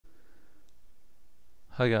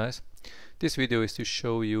Hi guys, this video is to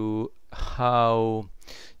show you how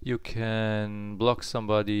you can block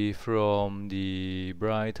somebody from the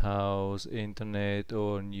Brighthouse internet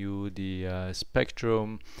or the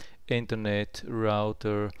Spectrum internet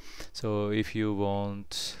router. So if you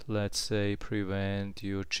want, let's say, prevent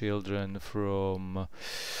your children from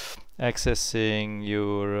accessing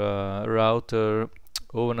your router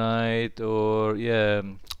overnight, or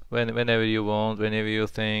whenever you want, whenever you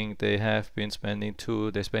think they spend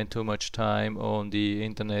too much time on the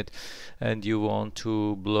internet, and you want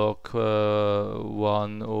to block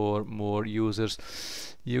one or more users,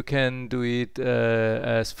 you can do it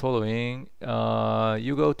as following.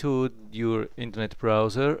 You go to your internet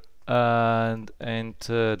browser and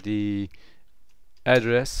enter the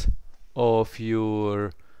address of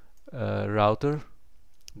your router.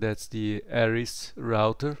 That's the ARRIS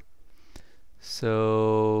router.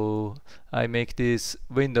 So I make this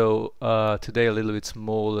window today a little bit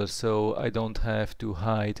smaller, so I don't have to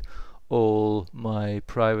hide all my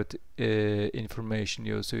private information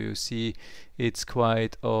here. So you see it's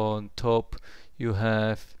quite on top. You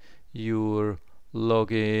have your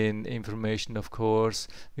login information, of course,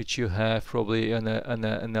 which you have probably on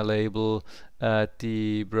a label at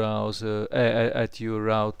the browser, at your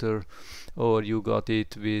router, or you got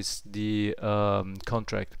it with the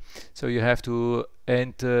contract. So you have to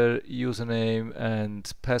enter username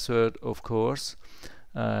and password, of course.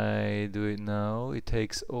 I do it now. It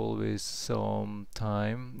takes always some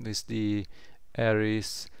time with the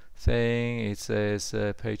ARRIS thing. It says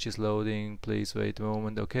page is loading, please wait a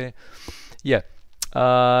moment. Okay, yeah.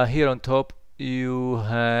 Here on top you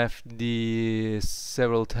have the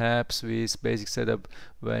several tabs with basic setup,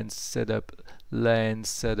 WAN setup, LAN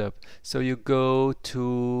setup. So you go to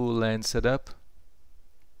LAN setup,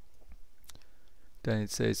 then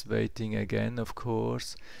it says waiting again, of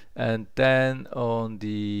course, and then on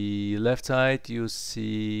the left side you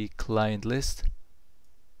see client list.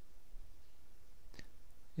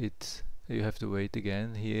 You have to wait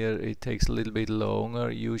again. Here it takes a little bit longer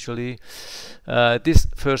usually. This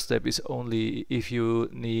first step is only if you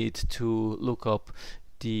need to look up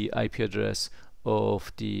the IP address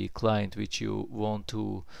of the client which you want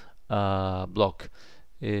to block.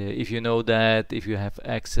 If you know that, if you have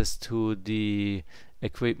access to the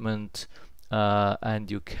equipment and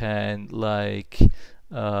you can, like,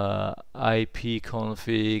 IP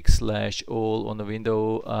config / all on the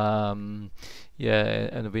window,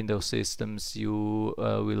 and Windows systems, you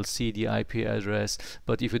will see the IP address.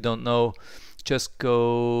 But if you don't know, just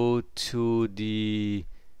go to the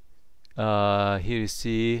here you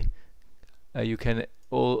see you can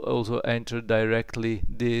also enter directly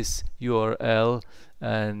this URL,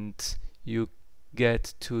 and you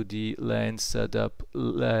get to the LAN setup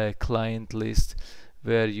client list,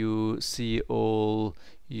 where you see all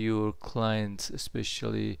your clients.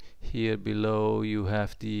 Especially here below you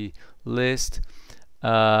have the list,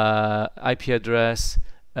 IP address,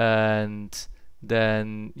 and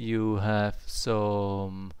then you have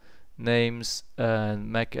some names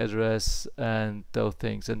and MAC address and those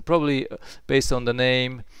things, and probably based on the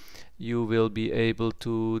name you will be able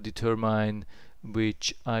to determine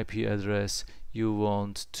which IP address you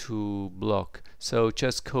want to block. So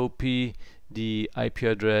just copy the IP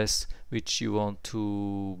address which you want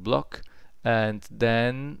to block, and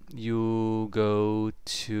then you go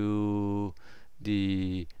to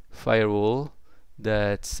the firewall.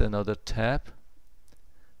 That's another tab,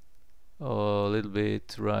 a little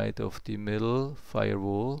bit right of the middle,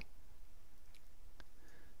 firewall.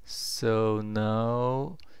 So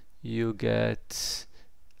now you can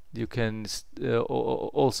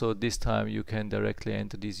also this time you can directly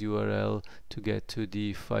enter this URL to get to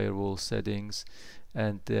the firewall settings,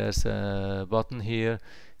 and there's a button here,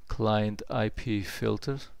 Client IP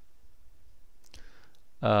Filter,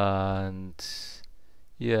 and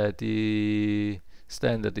yeah, the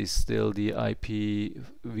standard is still the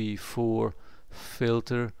IPv4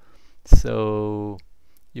 filter, so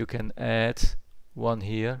you can add one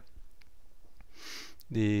here.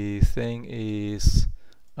 The thing is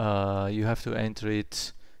you have to enter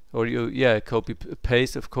it, or copy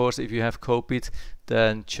paste, of course. If you have copied,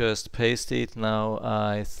 then just paste it. Now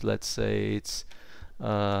let's say it's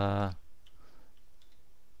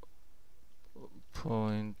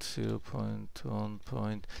point 0.1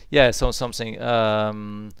 point, so something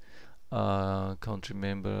can't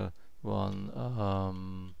remember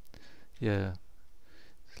one.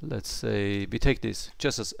 Let's say we take this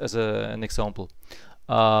just as an example,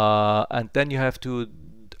 and then you have to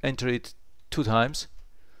enter it 2 times.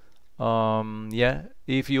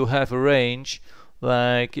 If you have a range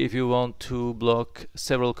like if you want to block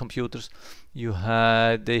several computers,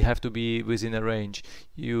 they have to be within a range.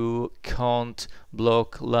 You can't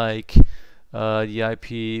block like the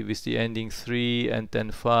IP with the ending 3 and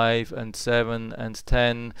then 5 and 7 and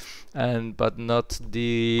 10, and but not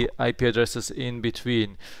the IP addresses in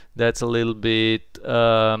between. That's a little bit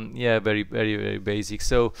yeah, very basic.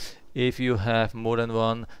 So if you have more than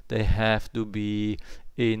one, they have to be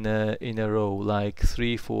in a row, like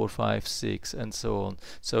 3, 4, 5, 6 and so on.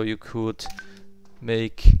 So you could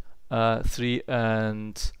make 3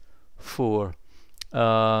 and 4,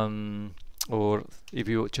 or if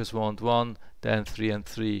you just want one, then 3 and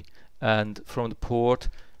 3, and from the port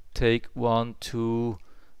take 1 to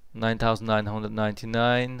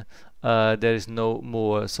 9999. There is no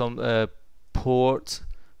more. Some port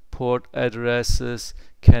addresses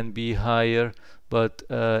can be higher, but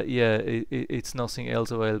yeah, it's nothing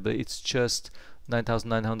else available. It's just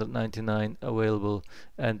 9999 available,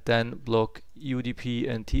 and then block UDP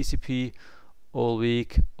and TCP all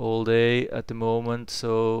week, all day at the moment.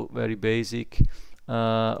 So very basic.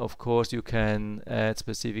 Of course, you can add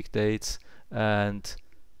specific dates and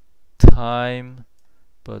time,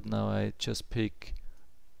 but now I just pick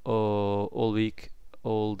all week,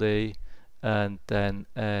 all day, and then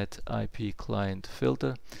add IP client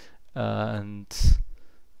filter, and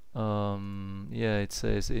yeah, it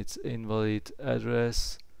says it's invalid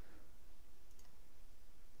address.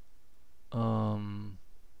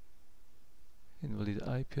 Invalid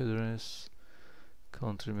IP address.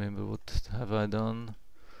 Can't remember what have I done.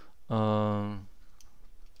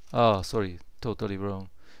 Sorry, totally wrong.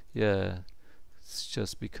 Yeah, it's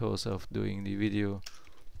just because of doing the video.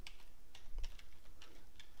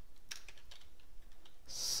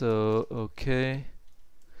 So okay,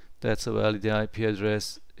 that's a valid IP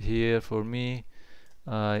address here for me.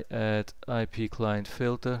 I add IP client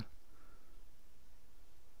filter,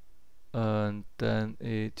 and then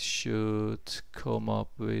it should come up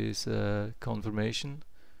with confirmation.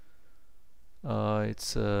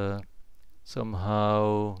 It's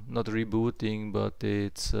somehow not rebooting, but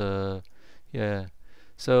it's yeah.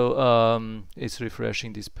 So it's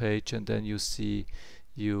refreshing this page, and then you see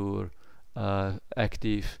your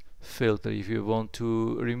active filter. If you want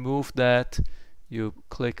to remove that, you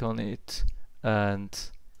click on it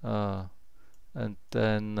and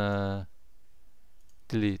then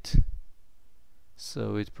delete.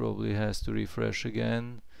 So it probably has to refresh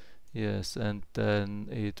again. Yes, and then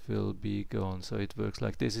it will be gone. So it works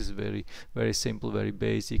like this. Is very simple, very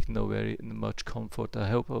basic, no very much comfort. I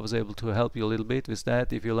hope I was able to help you a little bit with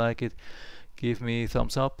that. If you like it, give me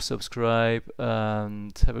thumbs up, subscribe,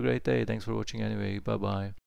 and have a great day. Thanks for watching anyway. Bye bye.